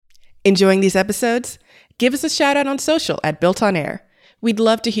Enjoying these episodes? Give us a shout out on social at Built On Air. We'd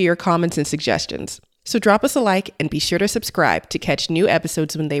love to hear your comments and suggestions. So drop us a like and be sure to subscribe to catch new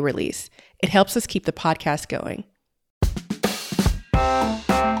episodes when they release. It helps us keep the podcast going.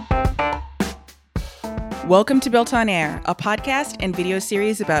 Welcome to Built On Air, a podcast and video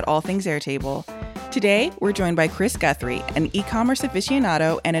series about all things Airtable. Today, we're joined by Chris Guthrie, an e-commerce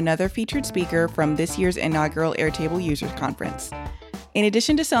aficionado and another featured speaker from this year's inaugural Airtable Users Conference. In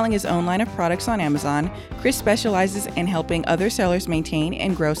addition to selling his own line of products on Amazon, Chris specializes in helping other sellers maintain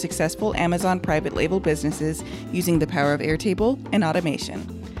and grow successful Amazon private label businesses using the power of Airtable and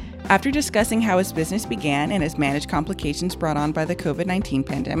automation. After discussing how his business began and has managed complications brought on by the COVID-19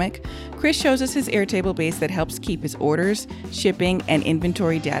 pandemic, Chris shows us his Airtable base that helps keep his orders, shipping, and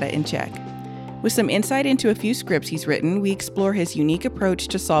inventory data in check. With some insight into a few scripts he's written, we explore his unique approach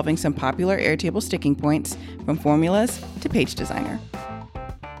to solving some popular Airtable sticking points, from formulas to Page Designer.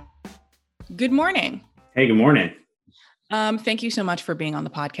 Good morning. Hey, good morning. Thank you so much for being on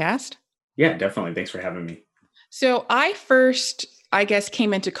the podcast. Yeah, definitely. Thanks for having me. So I first,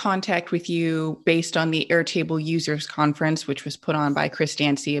 came into contact with you based on the Airtable Users Conference, which was put on by Chris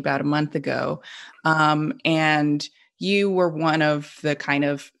Dancy about a month ago. And you were one of the kind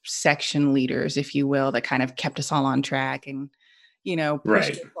of section leaders, if you will, that kind of kept us all on track and,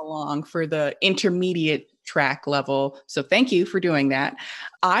 pushed us along for the intermediate track level. So thank you for doing that.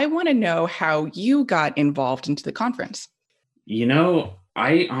 I want to know how you got involved into the conference.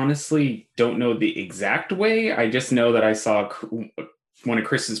 I honestly don't know the exact way. I just know that I saw one of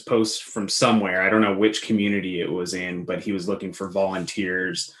Chris's posts from somewhere. I don't know which community it was in, but he was looking for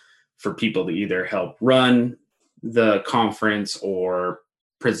volunteers for people to either help run the conference or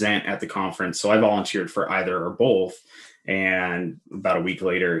present at the conference. So I volunteered for either or both. And about a week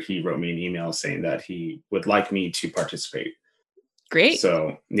later, he wrote me an email saying that he would like me to participate. Great.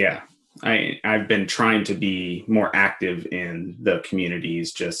 So yeah, I've been trying to be more active in the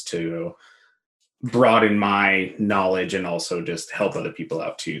communities just to broaden my knowledge and also just help other people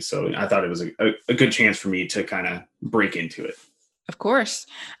out too. So I thought it was a good chance for me to kind of break into it. Of course.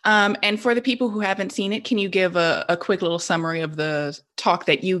 And for the people who haven't seen it, can you give a quick little summary of the talk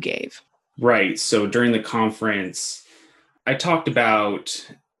that you gave? Right. So during the conference, I talked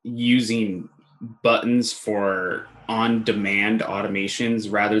about using buttons for on-demand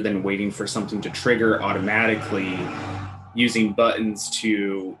automations rather than waiting for something to trigger automatically, using buttons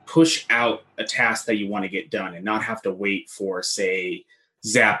to push out a task that you want to get done and not have to wait for, say,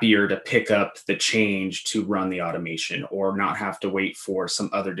 Zapier to pick up the change to run the automation, or not have to wait for some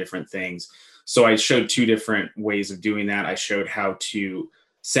other different things. So I showed two different ways of doing that. I showed how to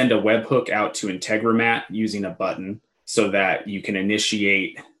send a webhook out to Integromat using a button so that you can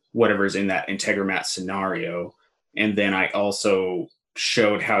initiate whatever's in that Integromat scenario. And then I also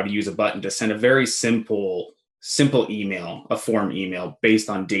showed how to use a button to send a very simple email, a form email based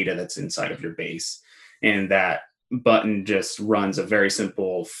on data that's inside of your base. And that button just runs a very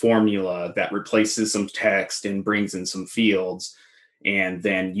simple formula that replaces some text and brings in some fields, and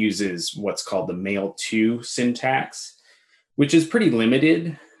then uses what's called the mail to syntax, which is pretty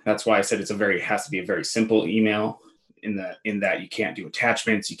limited. That's why I said it has to be a very simple email in that you can't do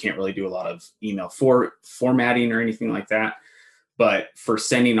attachments. You can't really do a lot of email formatting or anything like that. But for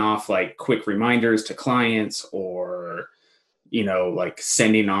sending off like quick reminders to clients, or, like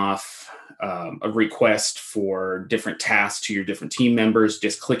sending off a request for different tasks to your different team members,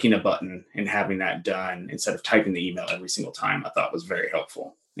 just clicking a button and having that done instead of typing the email every single time, I thought was very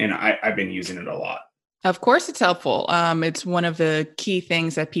helpful. And I've been using it a lot. Of course, it's helpful. It's one of the key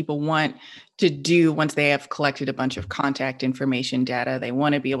things that people want to do once they have collected a bunch of contact information data. They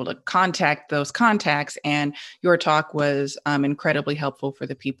want to be able to contact those contacts. And your talk was incredibly helpful for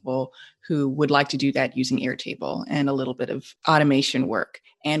the people who would like to do that using Airtable and a little bit of automation work.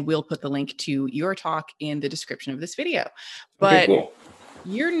 And we'll put the link to your talk in the description of this video. But okay, cool.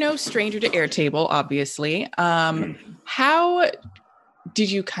 You're no stranger to Airtable, obviously. How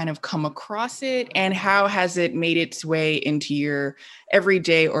did you kind of come across it, and how has it made its way into your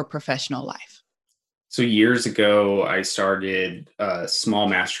everyday or professional life? So years ago, I started a small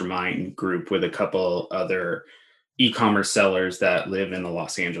mastermind group with a couple other e-commerce sellers that live in the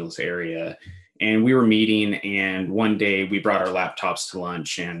Los Angeles area. And we were meeting, and one day we brought our laptops to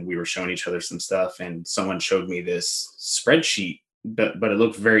lunch and we were showing each other some stuff, and someone showed me this spreadsheet, but it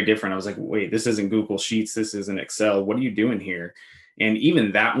looked very different. I was like, wait, this isn't Google Sheets. This isn't Excel. What are you doing here? And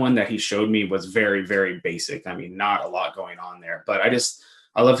even that one that he showed me was very, very basic. I mean, not a lot going on there, but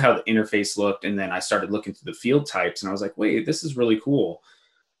I loved how the interface looked. And then I started looking through the field types and I was like, wait, this is really cool.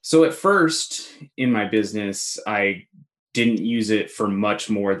 So at first in my business, I didn't use it for much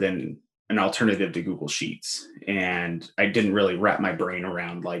more than an alternative to Google Sheets. And I didn't really wrap my brain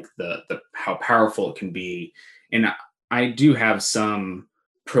around like the how powerful it can be. And I do have some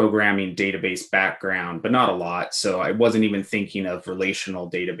programming database background, but not a lot. So I wasn't even thinking of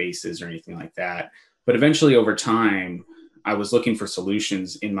relational databases or anything like that. But eventually over time, I was looking for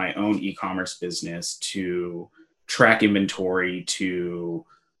solutions in my own e-commerce business to track inventory, to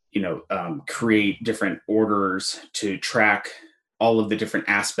create different orders, to track all of the different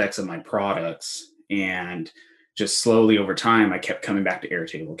aspects of my products. And just slowly over time, I kept coming back to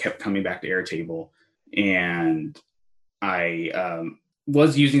Airtable, and I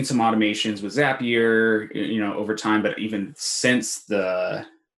was using some automations with Zapier, over time. But even since the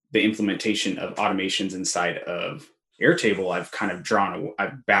implementation of automations inside of Airtable,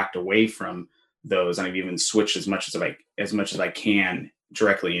 I've backed away from those, and I've even switched as much as I can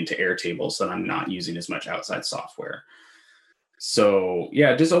directly into Airtable, so that I'm not using as much outside software. So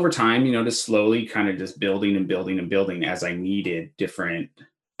yeah, just over time, just slowly kind of just building and building and building as I needed different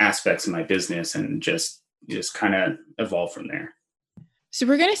aspects of my business, and just kind of evolve from there. So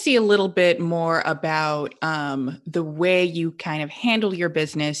we're going to see a little bit more about the way you kind of handle your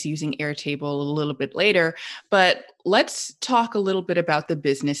business using Airtable a little bit later, but let's talk a little bit about the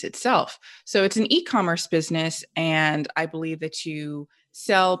business itself. So it's an e-commerce business, and I believe that you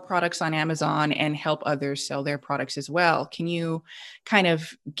sell products on Amazon and help others sell their products as well. Can you kind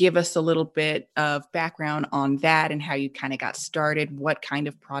of give us a little bit of background on that and how you kind of got started? What kind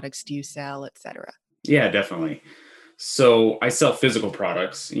of products do you sell, et cetera? Yeah, definitely. So I sell physical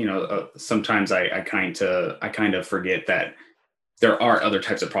products. Sometimes I kind of forget that there are other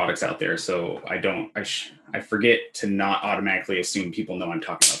types of products out there. So I forget to not automatically assume people know I'm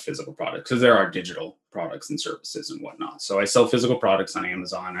talking about physical products, because there are digital products and services and whatnot. So I sell physical products on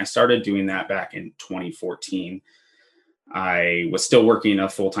Amazon. I started doing that back in 2014. I was still working a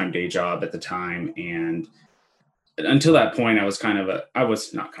full-time day job at the time, and until that point, I was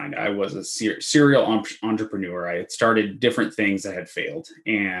a serial entrepreneur. I had started different things that had failed,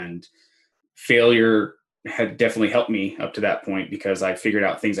 and failure had definitely helped me up to that point, because I figured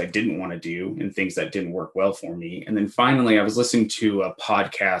out things I didn't want to do and things that didn't work well for me. And then finally, I was listening to a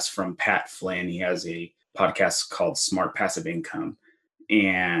podcast from Pat Flynn. He has a podcast called Smart Passive Income,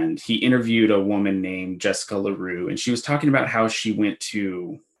 and he interviewed a woman named Jessica LaRue, and she was talking about how she went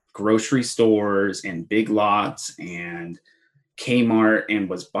to grocery stores and Big Lots and Kmart and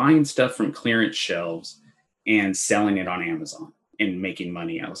was buying stuff from clearance shelves and selling it on Amazon and making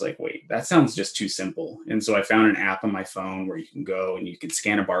money. I was like, wait, that sounds just too simple. And so I found an app on my phone where you can go and you can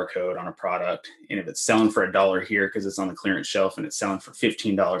scan a barcode on a product. And if it's selling for $1 here because it's on the clearance shelf, and it's selling for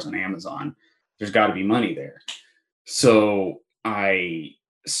 $15 on Amazon, there's got to be money there. So I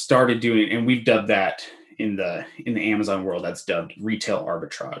started doing, and we've dubbed that in the Amazon world, that's dubbed retail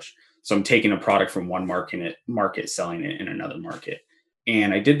arbitrage. So I'm taking a product from one market, selling it in another market.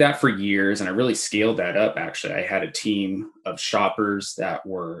 And I did that for years, and I really scaled that up. Actually, I had a team of shoppers that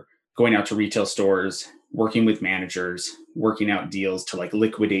were going out to retail stores, working with managers, working out deals to like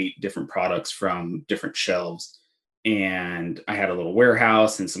liquidate different products from different shelves. And I had a little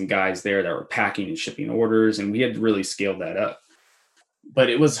warehouse and some guys there that were packing and shipping orders, and we had really scaled that up.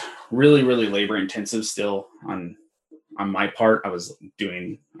 But it was really, really labor intensive still on my part.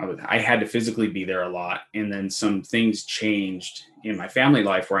 I had to physically be there a lot. And then some things changed in my family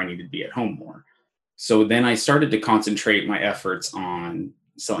life where I needed to be at home more. So then I started to concentrate my efforts on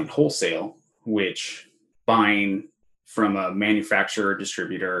selling wholesale, which buying from a manufacturer,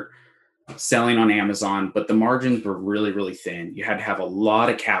 distributor, selling on Amazon, but the margins were really, really thin. You had to have a lot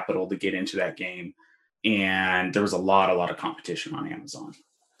of capital to get into that game. And there was a lot of competition on Amazon.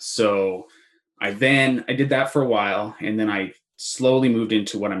 So I did that for a while, and then I slowly moved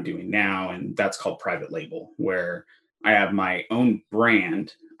into what I'm doing now, and that's called private label, where I have my own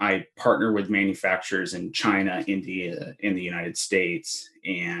brand. I partner with manufacturers in China, India, in the United States,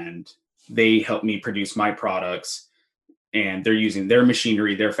 and they help me produce my products, and they're using their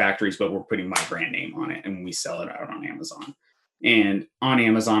machinery, their factories, but we're putting my brand name on it, and we sell it out on Amazon. And on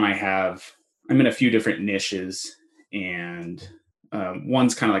Amazon, I'm in a few different niches, and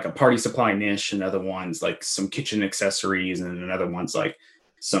one's kind of like a party supply niche, another one's like some kitchen accessories, and another one's like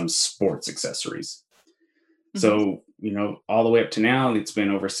some sports accessories. Mm-hmm. So, all the way up to now, it's been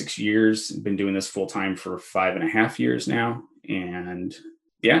over 6 years. I've been doing this full time for 5.5 years now. And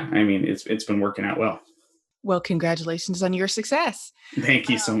yeah, I mean, it's been working out well. Well, congratulations on your success. Thank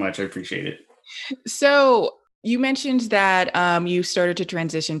you so much. I appreciate it. So you mentioned that you started to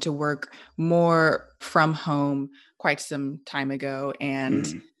transition to work more from home quite some time ago.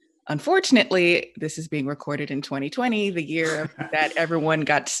 And Unfortunately, this is being recorded in 2020, the year that everyone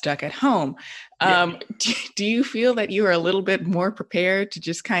got stuck at home. Yeah. Do you feel that you are a little bit more prepared to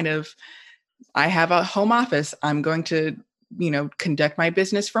just kind of, I have a home office, I'm going to, conduct my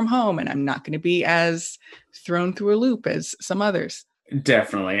business from home and I'm not going to be as thrown through a loop as some others?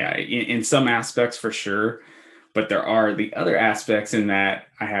 Definitely. In some aspects, for sure. But there are the other aspects in that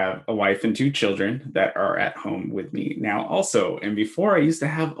I have a wife and two children that are at home with me now, also. And before, I used to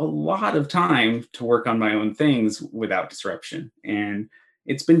have a lot of time to work on my own things without disruption. And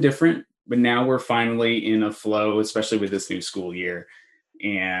it's been different. But now we're finally in a flow, especially with this new school year.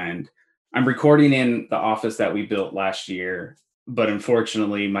 And I'm recording in the office that we built last year. But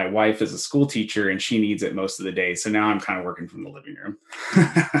unfortunately, my wife is a school teacher and she needs it most of the day. So now I'm kind of working from the living room.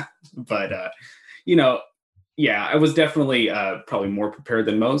 but, you know, yeah, I was definitely probably more prepared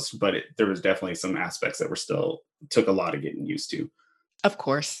than most, but there was definitely some aspects that were still took a lot of getting used to. Of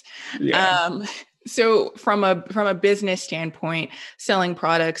course. Yeah, Um, so from a business standpoint, selling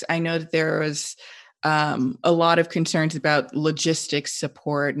products, I know that there was a lot of concerns about logistics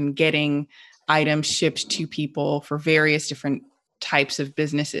support and getting items shipped to people for various different types of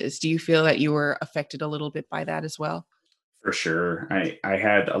businesses. Do you feel that you were affected a little bit by that as well? for sure. I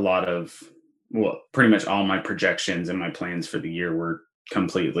had a lot of, well, pretty much all my projections and my plans for the year were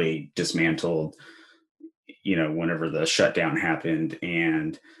completely dismantled. Whenever the shutdown happened,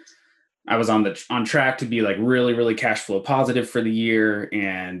 and I was on track to be like really, really cash flow positive for the year.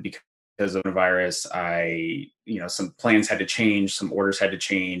 And because of the virus, some plans had to change, some orders had to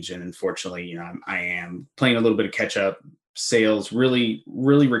change. And unfortunately, I am playing a little bit of catch up. Sales really,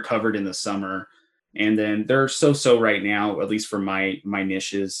 really recovered in the summer. And then they're so right now, at least for my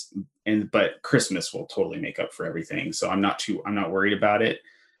niches. But Christmas will totally make up for everything. So I'm not worried about it.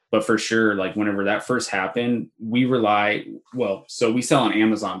 But for sure, like whenever that first happened, so we sell on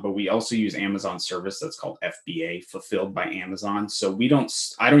Amazon, but we also use Amazon service that's called FBA, fulfilled by Amazon. So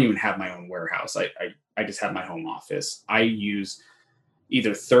I don't even have my own warehouse. I just have my home office. I use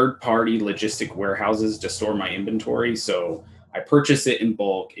either third party logistic warehouses to store my inventory. So I purchase it in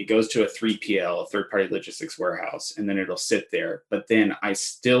bulk. It goes to a 3PL, a third party logistics warehouse, and then it'll sit there. But then I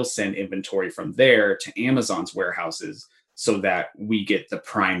still send inventory from there to Amazon's warehouses so that we get the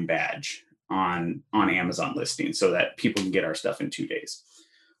Prime badge on Amazon listings so that people can get our stuff in 2 days.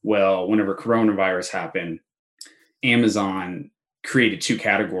 Well, whenever coronavirus happened, Amazon created two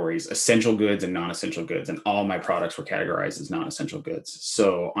categories: essential goods and non-essential goods, and all my products were categorized as non-essential goods.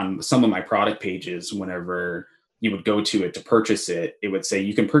 So on some of my product pages, whenever you would go to it to purchase it, it would say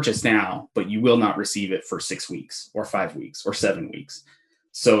you can purchase now, but you will not receive it for 6 weeks or 5 weeks or 7 weeks.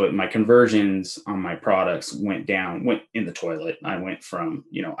 So my conversions on my products went in the toilet. I went from,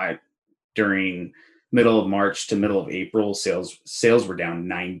 I during middle of March to middle of April, sales were down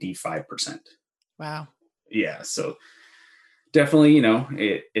 95%. Wow. Yeah, so definitely,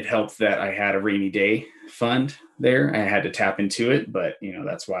 it helped that I had a rainy day fund there. I had to tap into it, but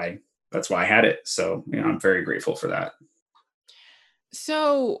that's why I had it. So, I'm very grateful for that.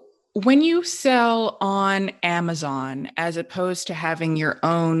 So, when you sell on Amazon as opposed to having your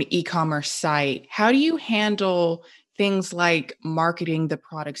own e-commerce site, how do you handle things like marketing the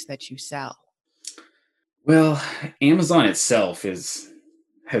products that you sell? Well, Amazon itself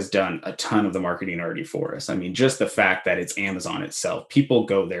has done a ton of the marketing already for us. I mean, just the fact that it's Amazon itself, people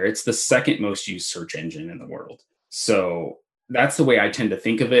go there. It's the second most used search engine in the world. So that's the way I tend to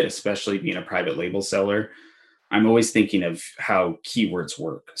think of it, especially being a private label seller. I'm always thinking of how keywords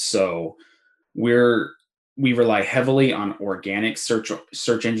work. So we're we rely heavily on organic search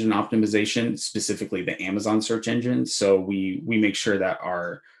engine optimization, specifically the Amazon search engine. So we make sure that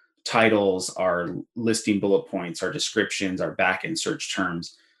our titles, our listing bullet points, our descriptions, our back-end search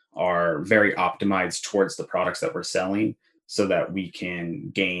terms are very optimized towards the products that we're selling so that we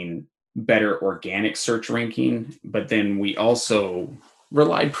can gain better organic search ranking. But then we also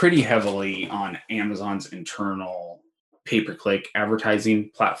relied pretty heavily on Amazon's internal pay-per-click advertising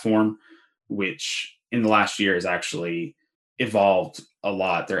platform, which in the last year has actually evolved a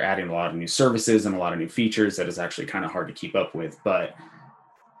lot. They're adding a lot of new services and a lot of new features that is actually kind of hard to keep up with. But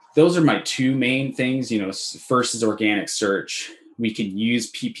those are my two main things. First is organic search. We can use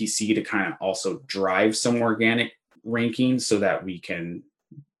PPC to kind of also drive some organic rankings so that we can,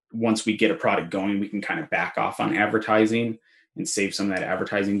 once we get a product going, we can kind of back off on advertising and save some of that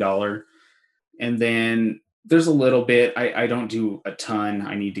advertising dollar. And then there's a little bit, I don't do a ton.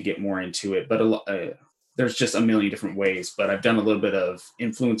 I need to get more into it, but there's just a million different ways. But I've done a little bit of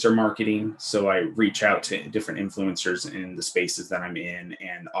influencer marketing. So I reach out to different influencers in the spaces that I'm in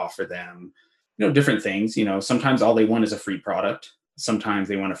and offer them, different things. Sometimes all they want is a free product. sometimes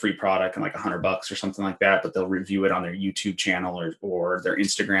they want a free product and like $100 or something like that, but they'll review it on their YouTube channel or their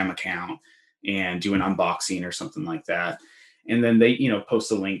Instagram account and do an unboxing or something like that. And then they,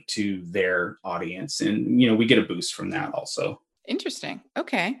 post a link to their audience, and, we get a boost from that also. Interesting.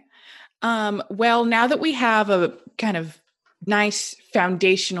 Okay. Well, now that we have a kind of nice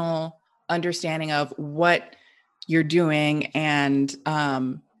foundational understanding of what you're doing and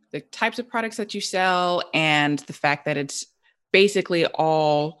the types of products that you sell and the fact that it's basically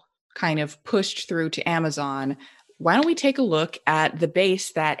all kind of pushed through to Amazon, why don't we take a look at the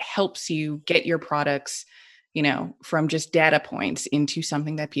base that helps you get your products, from just data points into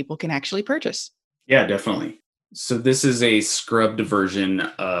something that people can actually purchase? Yeah, definitely. So this is a scrubbed version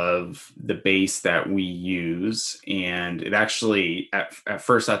of the base that we use. And it actually, at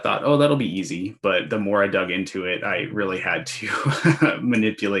first I thought, oh, that'll be easy. But the more I dug into it, I really had to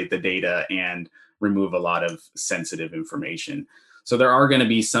manipulate the data and remove a lot of sensitive information. So there are going to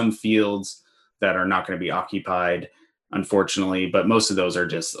be some fields that are not going to be occupied, unfortunately, but most of those are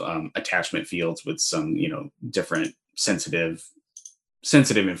just attachment fields with some, different sensitive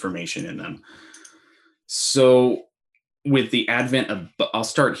information in them. So with the advent of, I'll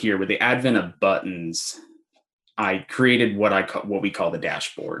start here with the advent of buttons. I created what we call the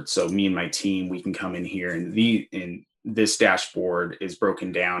dashboard. So me and my team, we can come in here, and this dashboard is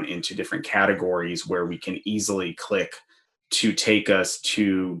broken down into different categories where we can easily click to take us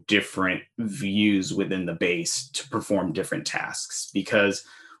to different views within the base to perform different tasks, because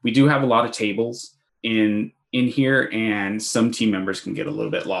we do have a lot of tables in here, and some team members can get a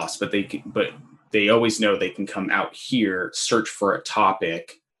little bit lost, but they always know they can come out here, search for a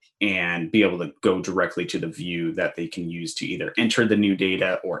topic, and be able to go directly to the view that they can use to either enter the new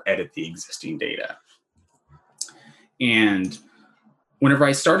data or edit the existing data. And whenever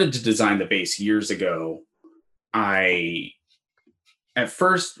I started to design the base years ago, at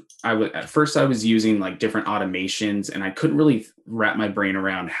first I was using like different automations, and I couldn't really wrap my brain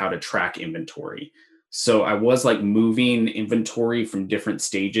around how to track inventory. So I was like moving inventory from different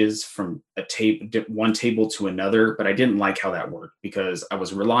stages from one table to another, but I didn't like how that worked because I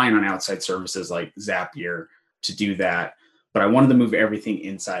was relying on outside services like Zapier to do that. But I wanted to move everything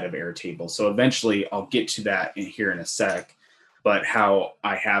inside of Airtable. So eventually I'll get to that here in a sec, but how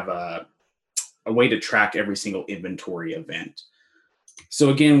I have a way to track every single inventory event. So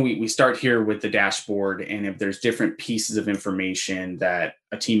again, we start here with the dashboard, and if there's different pieces of information that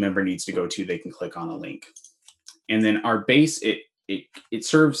a team member needs to go to, they can click on a link. And then our base, it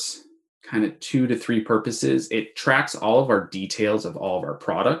serves kind of 2 to 3 purposes. It tracks all of our details of all of our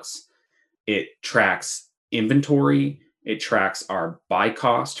products. It tracks inventory. It tracks our buy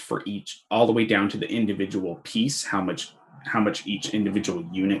cost for each, all the way down to the individual piece, how much each individual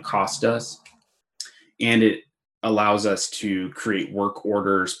unit cost us. And it allows us to create work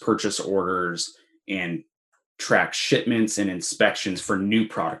orders, purchase orders, and track shipments and inspections for new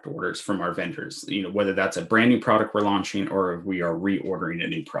product orders from our vendors, whether that's a brand new product we're launching or if we are reordering a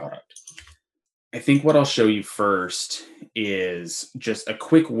new product. I think what I'll show you first is just a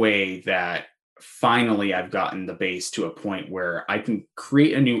quick way that finally I've gotten the base to a point where I can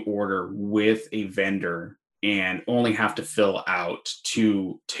create a new order with a vendor and only have to fill out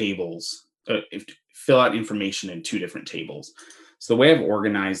 2 tables, fill out information in 2 different tables. So the way I've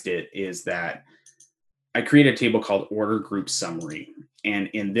organized it is that I create a table called order group summary. And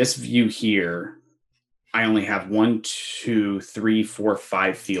in this view here, I only have 1, 2, 3, 4,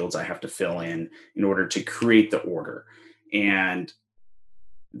 5 fields I have to fill in order to create the order. And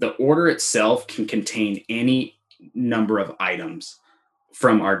the order itself can contain any number of items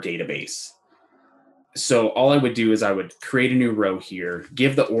from our database. So all I would do is I would create a new row here,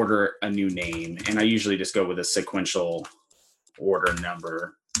 give the order a new name, and I usually just go with a sequential order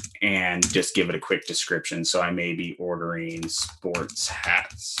number and just give it a quick description. So I may be ordering sports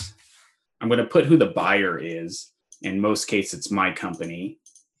hats. I'm going to put who the buyer is. In most cases, it's my company,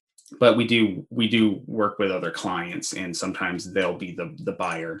 but we do work with other clients, and sometimes they'll be the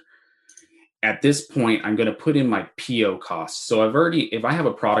buyer. At this point, I'm going to put in my PO costs. So if I have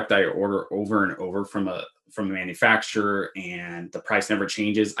a product I order over and over from a manufacturer and the price never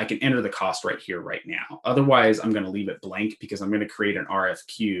changes, I can enter the cost right here, right now. Otherwise, I'm going to leave it blank because I'm going to create an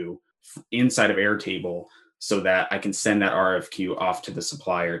RFQ inside of Airtable so that I can send that RFQ off to the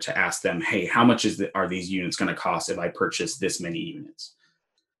supplier to ask them, hey, how much are these units going to cost if I purchase this many units?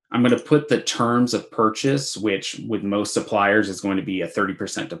 I'm going to put the terms of purchase, which with most suppliers is going to be a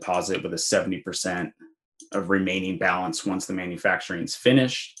 30% deposit with a 70% of remaining balance once the manufacturing is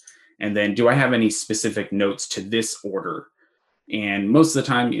finished. And then do I have any specific notes to this order? And most of the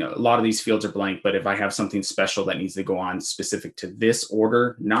time, a lot of these fields are blank, but if I have something special that needs to go on specific to this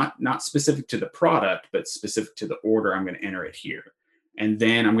order, not specific to the product, but specific to the order, I'm going to enter it here. And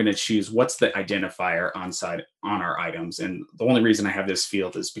then I'm going to choose what's the identifier on our items. And the only reason I have this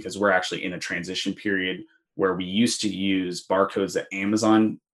field is because we're actually in a transition period where we used to use barcodes that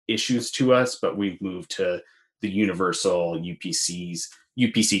Amazon issues to us, but we've moved to the universal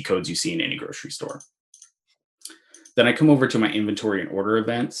UPC codes you see in any grocery store. Then I come over to my inventory and order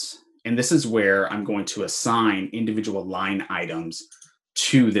events. And this is where I'm going to assign individual line items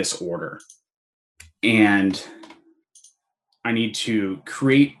to this order. And I need to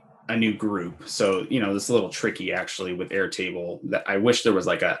create a new group. So, this is a little tricky actually with Airtable, that I wish there was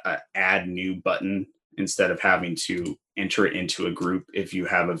like a add new button instead of having to enter it into a group if you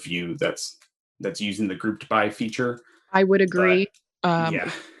have a view that's using the grouped by feature. I would agree.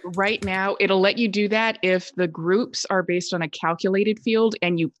 Yeah. Right now, it'll let you do that if the groups are based on a calculated field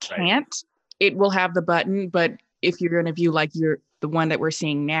and you can't, it will have the button. But if you're going to view like the one that we're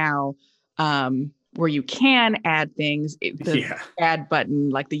seeing now, where you can add things, the add button,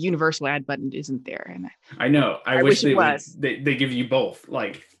 like the universal add button, isn't there. And I know. I wish they would. They give you both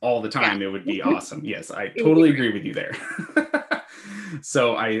like all the time. Yeah. It would be awesome. Yes, I totally agree with you there.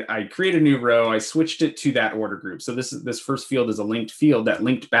 So I create a new row. I switched it to that order group. So this first field is a linked field that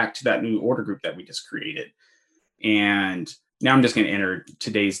linked back to that new order group that we just created. And now I'm just going to enter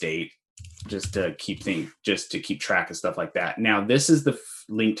today's date just to keep track of stuff like that. Now this is the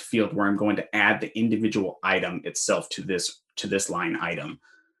linked field where I'm going to add the individual item itself to this line item.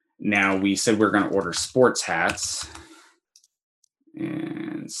 Now we said we're going to order sports hats,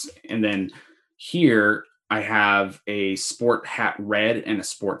 and then here I have a sport hat red and a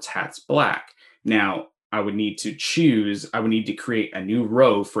sports hats black. Now I would need to create a new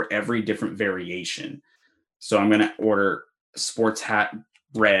row for every different variation. So I'm going to order sports hat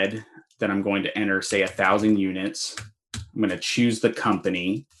red. Then I'm going to enter, say, 1,000 units. I'm going to choose the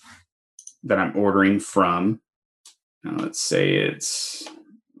company that I'm ordering from. Now let's say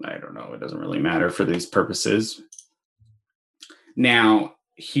I don't know, it doesn't really matter for these purposes. Now,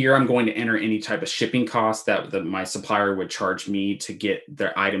 here I'm going to enter any type of shipping cost that my supplier would charge me to get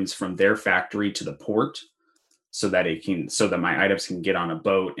their items from their factory to the port, so that my items can get on a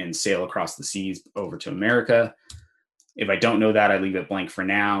boat and sail across the seas over to America. If I don't know that, I leave it blank for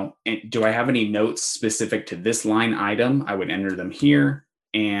now. And do I have any notes specific to this line item? I would enter them here.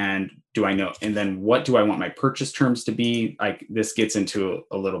 And then what do I want my purchase terms to be? Like, this gets into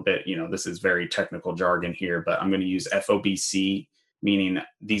a little bit, this is very technical jargon here, but I'm going to use FOBC, meaning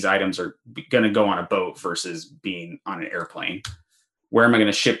these items are going to go on a boat versus being on an airplane. Where am I going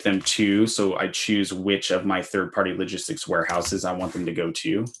to ship them to? So I choose which of my third-party logistics warehouses I want them to go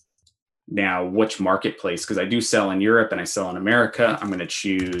to. Now, which marketplace? Because I do sell in Europe and I sell in America. I'm going to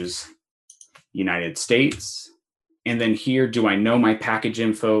choose United States. And then here, do I know my package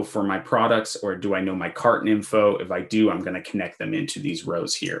info for my products, or do I know my carton info? If I do, I'm going to connect them into these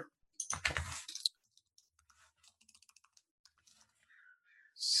rows here.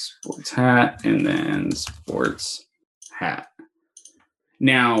 Sports hat, and then sports hat.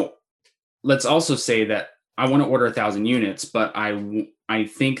 Now, let's also say that I want to order 1,000 units, but I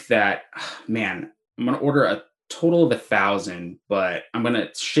think that, man, I'm going to order a total of 1,000, but I'm going to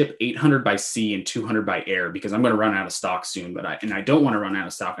ship 800 by sea and 200 by air because I'm going to run out of stock soon. But I don't want to run out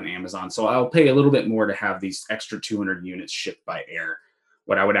of stock on Amazon, so I'll pay a little bit more to have these extra 200 units shipped by air.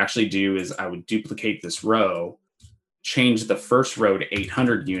 What I would actually do is I would duplicate this row, change the first row to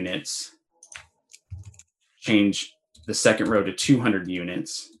 800 units, change the second row to 200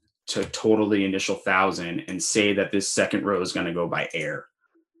 units to total the initial 1,000, and say that this second row is going to go by air.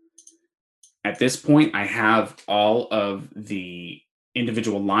 At this point, I have all of the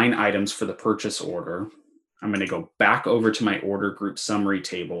individual line items for the purchase order. I'm going to go back over to my order group summary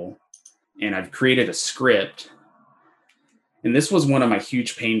table, and I've created a script. And this was one of my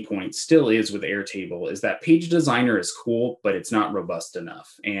huge pain points, still is with Airtable, is that Page Designer is cool, but it's not robust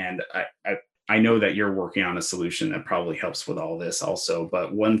enough. And I know that you're working on a solution that probably helps with all this also.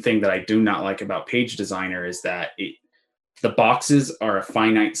 But one thing that I do not like about Page Designer is that the boxes are a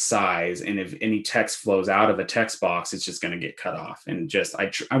finite size, and if any text flows out of a text box, it's just going to get cut off. And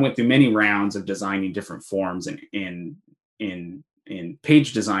I went through many rounds of designing different forms in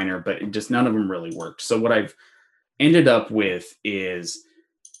Page Designer, but just none of them really worked. So what I've ended up with is,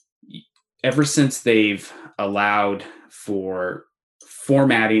 ever since they've allowed for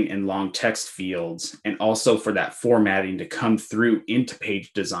formatting in long text fields, and also for that formatting to come through into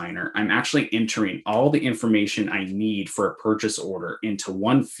Page Designer, I'm actually entering all the information I need for a purchase order into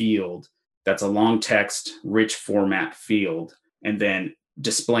one field that's a long text, rich format field and then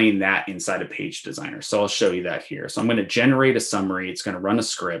displaying that inside a Page Designer. So I'll show you that here. So I'm going to generate a summary. It's going to run a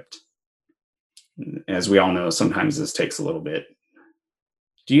script. As we all know, sometimes this takes a little bit.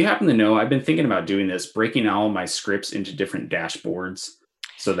 Do you happen to know, I've been thinking about doing this, breaking all my scripts into different dashboards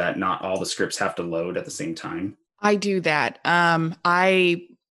so that not all the scripts have to load at the same time. I do that.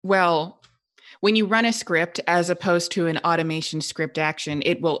 When you run a script as opposed to an automation script action,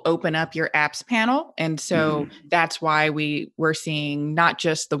 it will open up your apps panel. And so that's why we're seeing not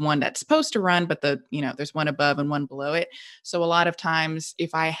just the one that's supposed to run, but there's one above and one below it. So a lot of times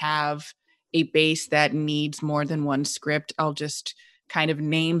if I have a base that needs more than one script, I'll just kind of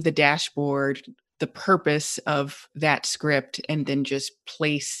name the dashboard, the purpose of that script, and then just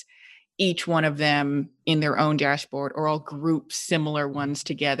place each one of them in their own dashboard, or I'll group similar ones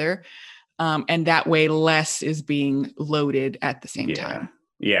together. And that way less is being loaded at the same time.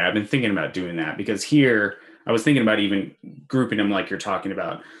 Yeah, I've been thinking about doing that because here I was thinking about even grouping them like you're talking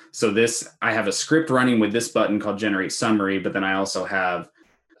about. So I have a script running with this button called Generate Summary, but then I also have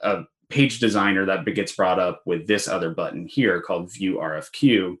a Page Designer that gets brought up with this other button here called View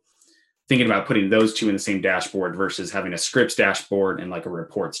RFQ. Thinking about putting those two in the same dashboard versus having a scripts dashboard and like a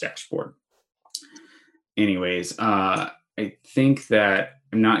reports dashboard. Anyways, I think that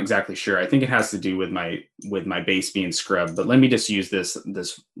I'm not exactly sure. I think it has to do with my base being scrubbed, but let me just use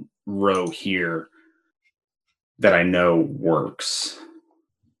this row here that I know works.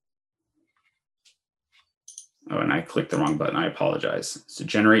 Oh, and I clicked the wrong button. I apologize. So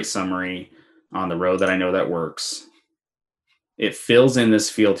generate summary on the row that I know that works. It fills in this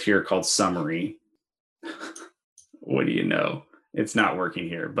field here called summary. What do you know? It's not working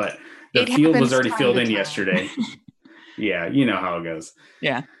here, but the field was already filled in yesterday. Yeah, you know how it goes.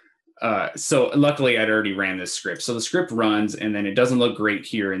 Yeah. So luckily I'd already ran this script. So the script runs and then it doesn't look great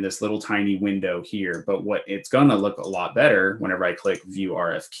here in this little tiny window here, but what it's going to look a lot better whenever I click View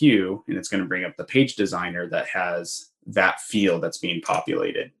RFQ, and it's going to bring up the Page Designer that has that field that's being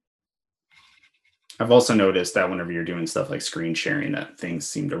populated. I've also noticed that whenever you're doing stuff like screen sharing, that things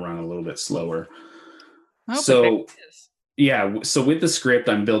seem to run a little bit slower. So with the script,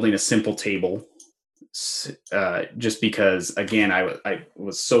 I'm building a simple table. Just because, again, I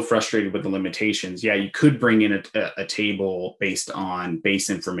was so frustrated with the limitations. Yeah, you could bring in a table based on base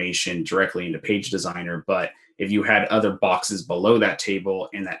information directly into Page Designer, but if you had other boxes below that table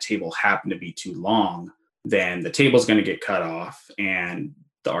and that table happened to be too long, then the table is going to get cut off and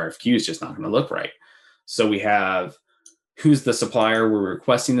the RFQ is just not going to look right. So we have who's the supplier we're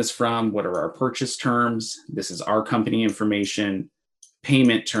requesting this from, what are our purchase terms, this is our company information,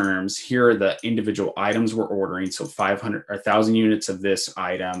 payment terms, here are the individual items we're ordering. So 500 or 1,000 units of this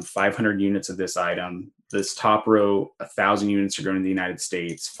item, 500 units of this item. This top row, 1,000 units are going to the United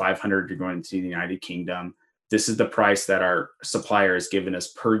States, 500 are going to the United Kingdom. This is the price that our supplier has given us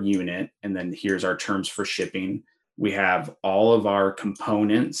per unit. And then here's our terms for shipping. We have all of our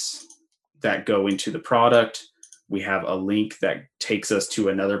components that go into the product. We have a link that takes us to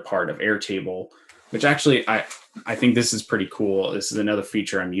another part of Airtable, which actually I think this is pretty cool. This is another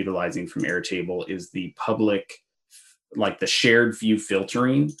feature I'm utilizing from Airtable is the public, like the shared view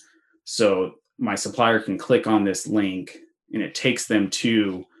filtering. So my supplier can click on this link and it takes them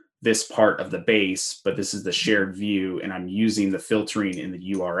to this part of the base, but this is the shared view. And I'm using the filtering in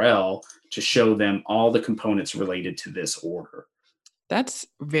the URL to show them all the components related to this order. That's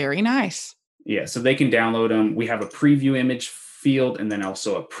very nice. Yeah, so they can download them. We have a preview image field and then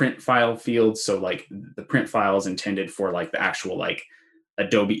also a print file field. So like the print file is intended for like the actual like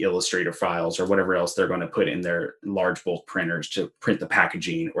Adobe Illustrator files or whatever else they're going to put in their large bulk printers to print the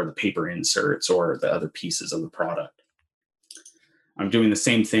packaging or the paper inserts or the other pieces of the product. I'm doing the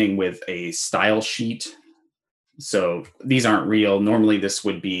same thing with a style sheet. So these aren't real. Normally this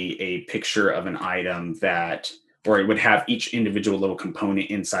would be a picture of an item that, or it would have each individual little component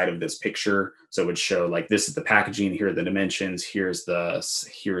inside of this picture. So it would show like, this is the packaging, here are the dimensions, here's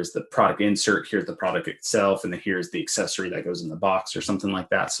the product insert, here's the product itself, and then here's the accessory that goes in the box or something like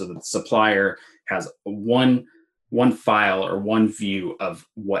that. So that the supplier has one file or one view of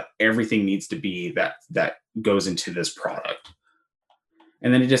what everything needs to be that goes into this product.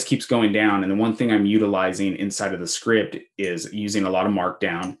 And then it just keeps going down. And the one thing I'm utilizing inside of the script is using a lot of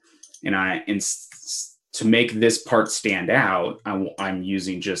Markdown. And to make this part stand out, I'm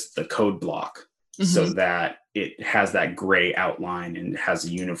using just the code block so that it has that gray outline and has a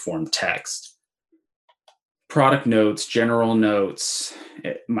uniform text. Product notes, general notes,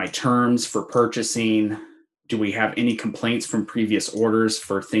 my terms for purchasing, do we have any complaints from previous orders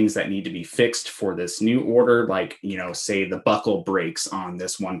for things that need to be fixed for this new order? Like, say the buckle breaks on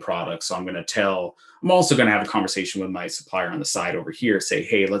this one product. So I'm also going to have a conversation with my supplier on the side over here, say,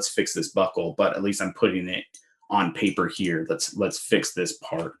 hey, let's fix this buckle, but at least I'm putting it on paper here. Let's fix this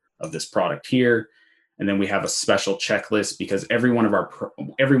part of this product here. And then we have a special checklist because every one of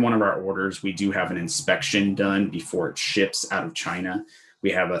our orders, we do have an inspection done before it ships out of China.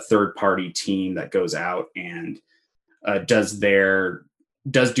 We have a third-party team that goes out and does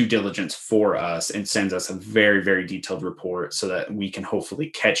due diligence for us and sends us a very, very detailed report so that we can hopefully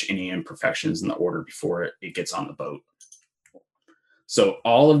catch any imperfections in the order before it gets on the boat. So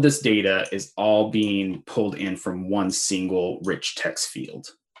all of this data is all being pulled in from one single rich text field.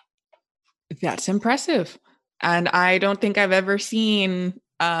 That's impressive. And I don't think I've ever seen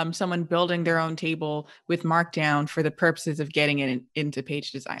someone building their own table with Markdown for the purposes of getting it into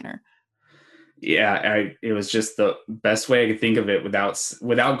Page Designer. Yeah, it was just the best way I could think of it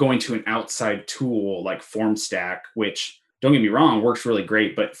without going to an outside tool like FormStack, which, don't get me wrong, works really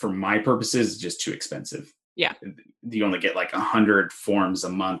great, but for my purposes, is just too expensive. Yeah. You only get like 100 forms a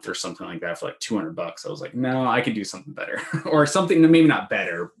month or something like that for like $200. I was like, no, I could do something better or something that maybe not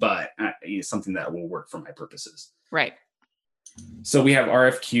better, but something that will work for my purposes. Right. So we have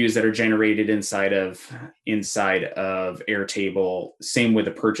RFQs that are generated inside of Airtable. Same with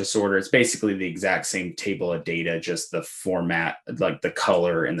the purchase order. It's basically the exact same table of data, just the format, like the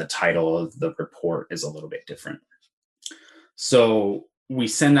color and the title of the report is a little bit different. So we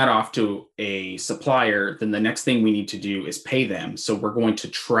send that off to a supplier. Then the next thing we need to do is pay them. So we're going to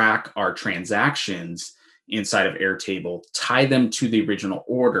track our transactions inside of Airtable, tie them to the original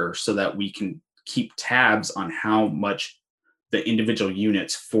order so that we can keep tabs on how much the individual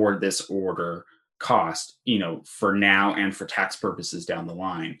units for this order cost, for now and for tax purposes down the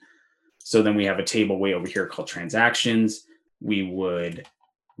line. So then we have a table way over here called transactions. We would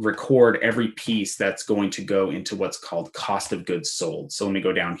record every piece that's going to go into what's called cost of goods sold. So when we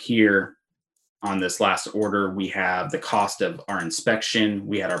go down here on this last order, we have the cost of our inspection.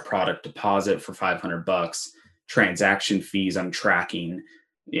 We had our product deposit for $500, transaction fees I'm tracking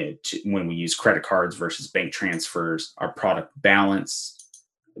when we use credit cards versus bank transfers, our product balance,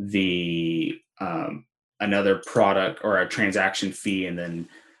 the another product or a transaction fee. And then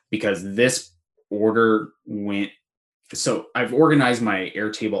because this order went, so I've organized my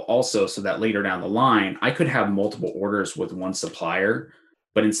Airtable also so that later down the line, I could have multiple orders with one supplier,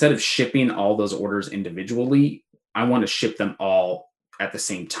 but instead of shipping all those orders individually, I want to ship them all at the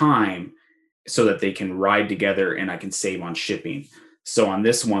same time so that they can ride together and I can save on shipping. So on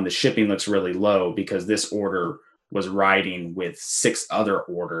this one, the shipping looks really low because this order was riding with 6 other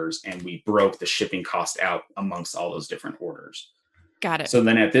orders and we broke the shipping cost out amongst all those different orders. Got it. So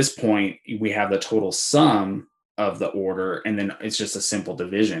then at this point, we have the total sum of the order, and then it's just a simple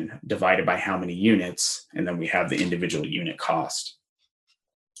division divided by how many units, and then we have the individual unit cost.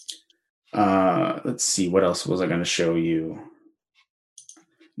 Let's see, what else was I going to show you?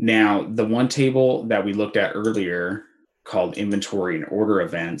 Now, the one table that we looked at earlier called inventory and order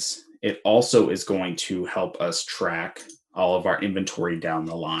events, it also is going to help us track all of our inventory down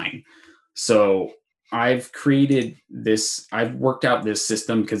the line. So I've worked out this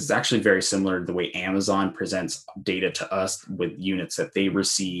system because it's actually very similar to the way Amazon presents data to us with units that they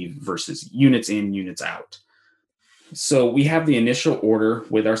receive versus units in, units out. So we have the initial order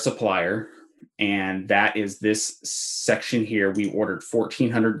with our supplier, and that is this section here. We ordered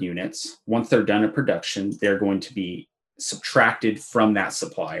 1,400 units. Once they're done in production, they're going to be subtracted from that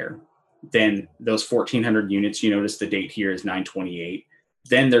supplier. Then those 1,400 units, you notice the date here is 9/28.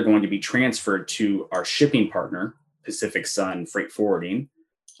 Then they're going to be transferred to our shipping partner, Pacific Sun Freight Forwarding,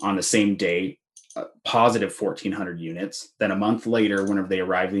 on the same day, positive 1,400 units. Then a month later, whenever they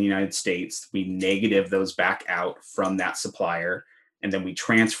arrive in the United States, we negative those back out from that supplier, and then we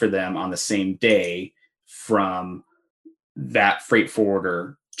transfer them on the same day from that freight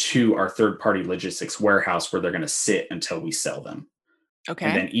forwarder to our third-party logistics warehouse where they're going to sit until we sell them. Okay.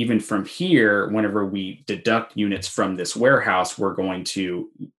 And then even from here, whenever we deduct units from this warehouse, we're going to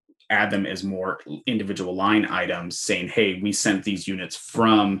add them as more individual line items saying, hey, we sent these units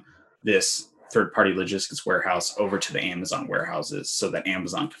from this third-party logistics warehouse over to the Amazon warehouses so that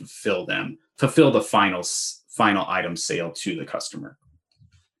Amazon can fulfill the final item sale to the customer.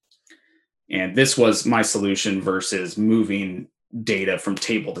 And this was my solution versus moving data from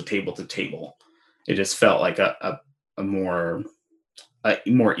table to table to table. It just felt like a more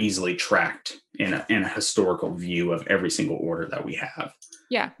easily tracked in a historical view of every single order that we have.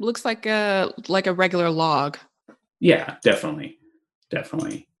 Yeah, looks like a regular log. Yeah, definitely.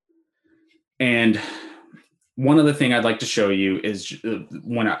 And one other thing I'd like to show you is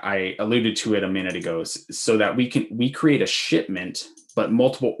when I alluded to it a minute ago, so that we create a shipment, but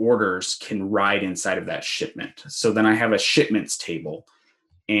multiple orders can ride inside of that shipment. So then I have a shipments table,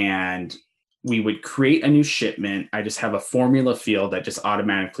 and we would create a new shipment. I just have a formula field that just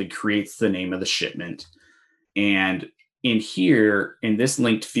automatically creates the name of the shipment. And in here, in this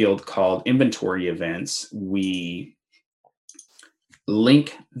linked field called inventory events, we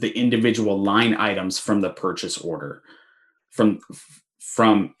link the individual line items from the purchase order, from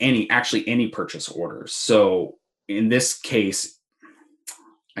any purchase order. So in this case,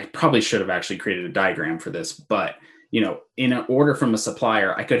 I probably should have actually created a diagram for this, but in an order from a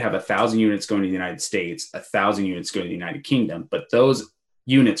supplier, I could have 1,000 units going to the United States, 1,000 units going to the United Kingdom, but those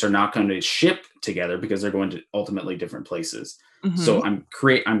units are not going to ship together because they're going to ultimately different places. Mm-hmm. So I'm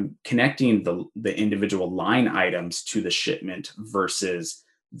connecting the individual line items to the shipment versus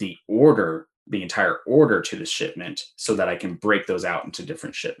the entire order to the shipment, so that I can break those out into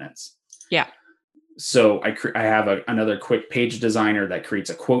different shipments. Yeah. So I have another quick page designer that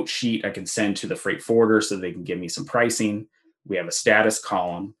creates a quote sheet I can send to the freight forwarder so they can give me some pricing. We have a status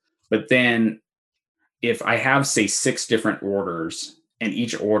column, but then if I have, say, 6 different orders and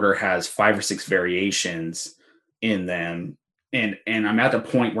each order has 5 or 6 variations in them, and I'm at the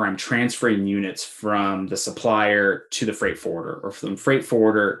point where I'm transferring units from the supplier to the freight forwarder, or from the freight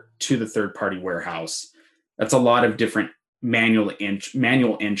forwarder to the third-party warehouse, that's a lot of different manual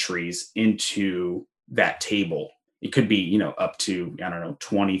entries into that table. It could be, up to,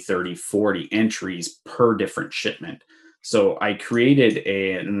 20, 30, 40 entries per different shipment. So I created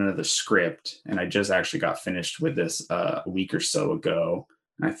another script, and I just actually got finished with this a week or so ago.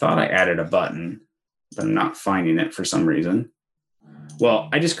 And I thought I added a button, but I'm not finding it for some reason. Well,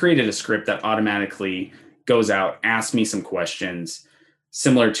 I just created a script that automatically goes out, asks me some questions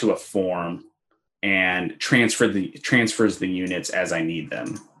similar to a form, and transfers the units as I need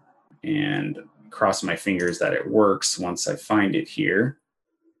them. And cross my fingers that it works once I find it here.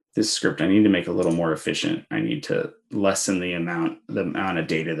 This script I need to make a little more efficient. I need to lessen the amount of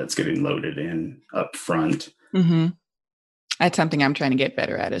data that's getting loaded in up front. Mm-hmm. That's something I'm trying to get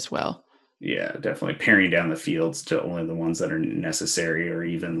better at as well. Yeah, definitely paring down the fields to only the ones that are necessary, or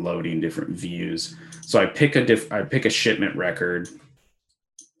even loading different views. So I pick a shipment record,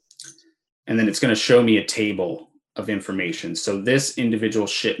 and then it's going to show me a table of information. So this individual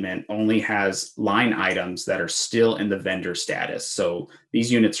shipment only has line items that are still in the vendor status. So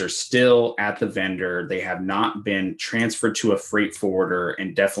these units are still at the vendor. They have not been transferred to a freight forwarder,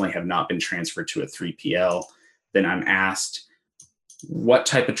 and definitely have not been transferred to a 3PL. Then I'm asked, what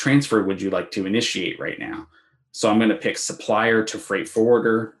type of transfer would you like to initiate right now? So I'm going to pick supplier to freight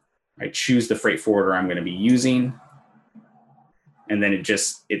forwarder. I choose the freight forwarder I'm going to be using. And then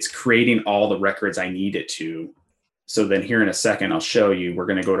it's creating all the records I need it to. So then here in a second, I'll show you, we're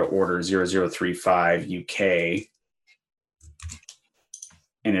going to go to order 0035 UK.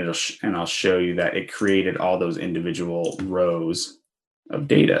 And I'll show you that it created all those individual rows of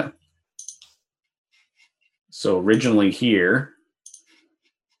data. So originally here,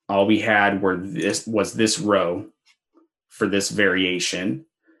 all we had was this row for this variation.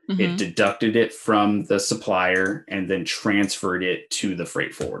 Mm-hmm. It deducted it from the supplier and then transferred it to the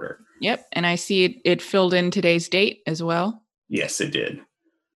freight forwarder. Yep. And I see it filled in today's date as well. Yes, it did.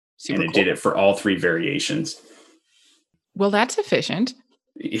 Super and it did it for all 3 variations. Well, that's efficient.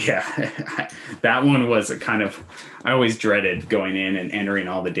 Yeah. That one was I always dreaded going in and entering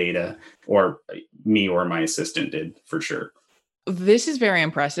all the data, or me or my assistant did, for sure. This is very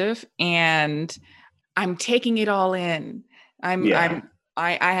impressive, and I'm taking it all in. I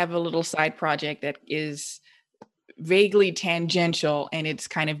have a little side project that is vaguely tangential, and it's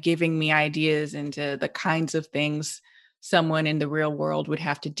kind of giving me ideas into the kinds of things someone in the real world would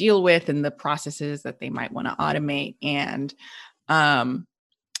have to deal with, and the processes that they might want to automate. And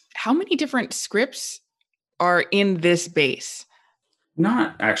how many different scripts are in this base?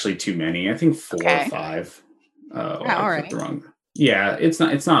 Not actually too many. I think 4 or 5. All right. Yeah, it's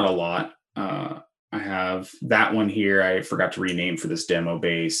not a lot. I have that one here. I forgot to rename for this demo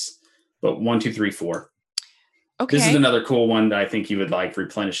base, but 1, 2, 3, 4. Okay. This is another cool one that I think you would like,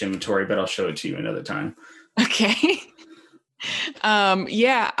 replenish inventory, but I'll show it to you another time. Okay.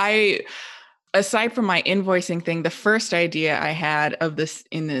 Aside from my invoicing thing, the first idea I had of this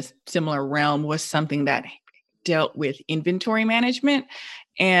in this similar realm was something that dealt with inventory management.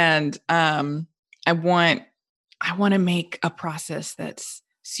 And I want to make a process that's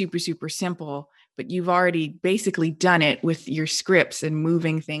super, super simple, but you've already basically done it with your scripts and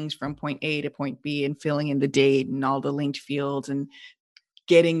moving things from point A to point B and filling in the date and all the linked fields and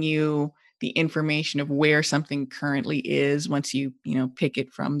getting you the information of where something currently is once you pick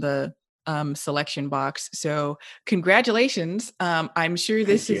it from the selection box. So congratulations. I'm sure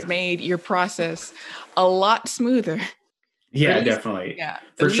this has made your process a lot smoother. Yeah, definitely. Yeah,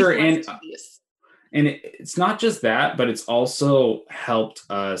 for sure. And it's not just that, but it's also helped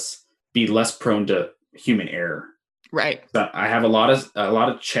us be less prone to human error. Right. So I have a lot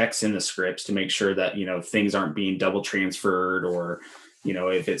of checks in the scripts to make sure that, things aren't being double transferred, or,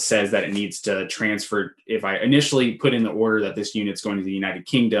 if it says that it needs to transfer, if I initially put in the order that this unit's going to the United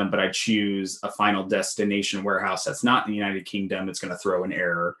Kingdom, but I choose a final destination warehouse that's not in the United Kingdom, it's going to throw an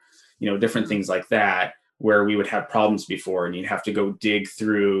error, different things like that, where we would have problems before, and you'd have to go dig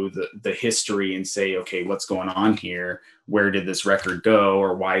through the history and say, okay, what's going on here? Where did this record go?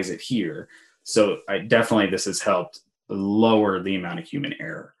 Or why is it here? So this has helped lower the amount of human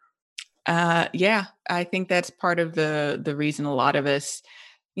error. Yeah, I think that's part of the reason a lot of us,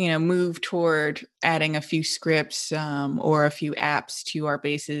 move toward adding a few scripts or a few apps to our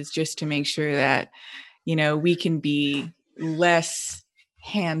bases, just to make sure that, we can be less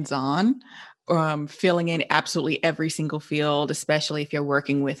hands-on, filling in absolutely every single field, especially if you're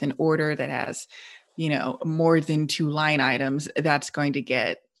working with an order that has, more than 2 line items. That's going to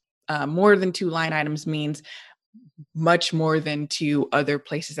get more than 2 line items means much more than 2 other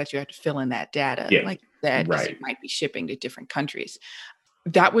places that you have to fill in that data, like that, because you might be shipping to different countries.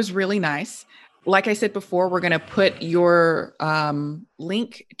 That was really nice. Like I said before, we're going to put your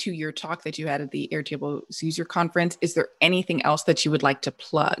link to your talk that you had at the Airtable User Conference. Is there anything else that you would like to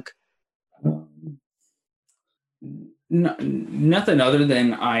plug? Nothing other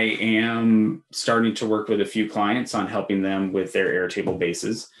than I am starting to work with a few clients on helping them with their Airtable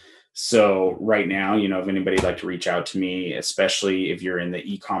bases. So right now, if anybody'd like to reach out to me, especially if you're in the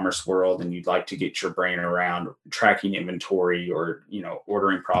e-commerce world and you'd like to get your brain around tracking inventory, or,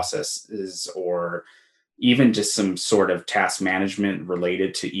 ordering processes, or even just some sort of task management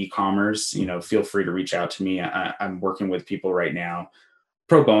related to e-commerce, feel free to reach out to me. I'm working with people right now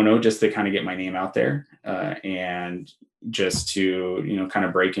pro bono, just to kind of get my name out there and just to, kind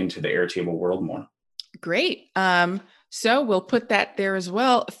of break into the Airtable world more. Great. So we'll put that there as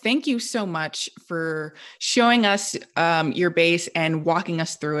well. Thank you so much for showing us your base and walking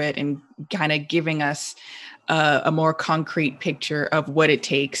us through it, and kind of giving us a more concrete picture of what it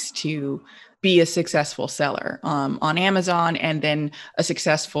takes to be a successful seller on Amazon, and then a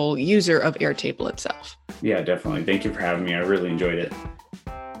successful user of Airtable itself. Yeah, definitely. Thank you for having me. I really enjoyed it.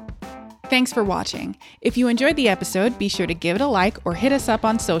 Thanks for watching. If you enjoyed the episode, be sure to give it a like or hit us up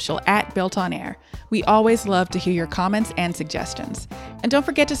on social @BuiltOnAir. We always love to hear your comments and suggestions. And don't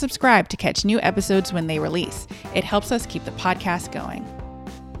forget to subscribe to catch new episodes when they release. It helps us keep the podcast going.